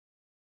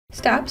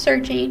Stop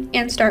searching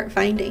and start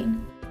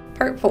finding.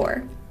 Part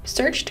 4.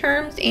 Search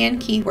terms and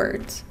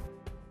keywords.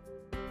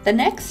 The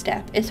next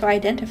step is to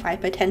identify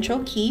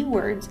potential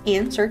keywords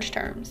and search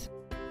terms.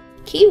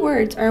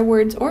 Keywords are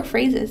words or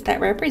phrases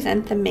that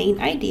represent the main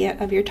idea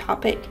of your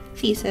topic,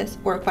 thesis,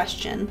 or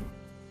question.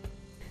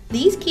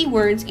 These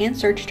keywords and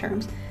search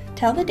terms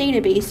tell the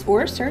database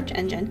or search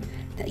engine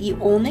that you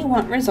only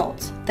want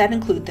results that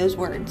include those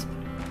words.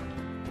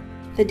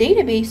 The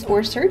database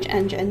or search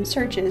engine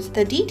searches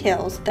the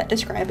details that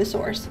describe a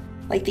source,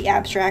 like the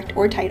abstract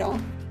or title,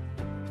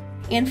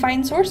 and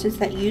finds sources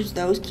that use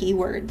those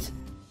keywords.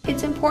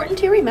 It's important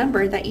to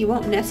remember that you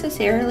won't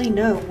necessarily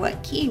know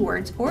what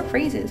keywords or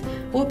phrases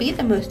will be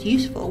the most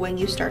useful when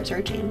you start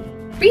searching.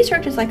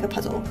 Research is like a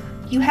puzzle.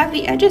 You have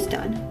the edges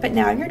done, but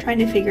now you're trying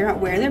to figure out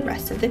where the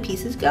rest of the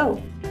pieces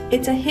go.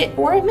 It's a hit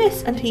or a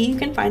miss until you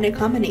can find a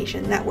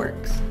combination that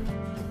works.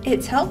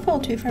 It's helpful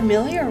to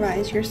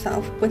familiarize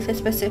yourself with the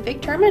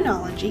specific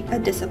terminology a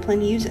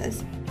discipline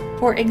uses.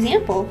 For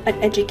example, an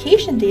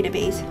education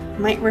database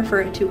might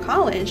refer to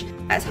college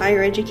as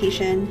higher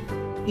education,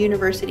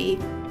 university,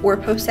 or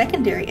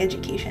post-secondary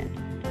education.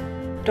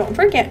 Don't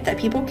forget that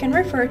people can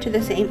refer to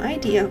the same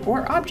idea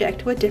or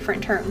object with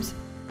different terms: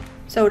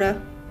 soda,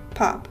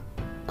 pop,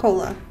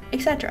 cola,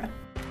 etc.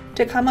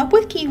 To come up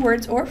with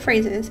keywords or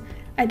phrases,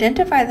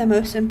 identify the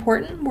most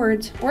important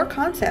words or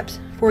concepts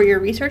for your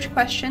research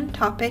question,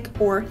 topic,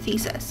 or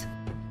thesis.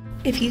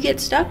 If you get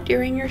stuck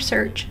during your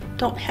search,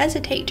 don't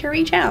hesitate to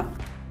reach out.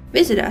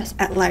 Visit us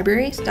at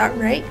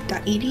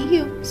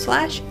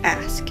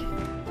libraries.wright.edu/ask.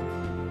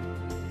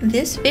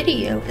 This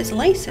video is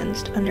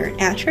licensed under an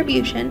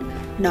Attribution,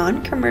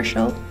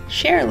 Non-Commercial,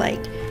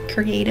 Share-alike,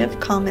 Creative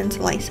Commons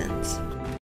license.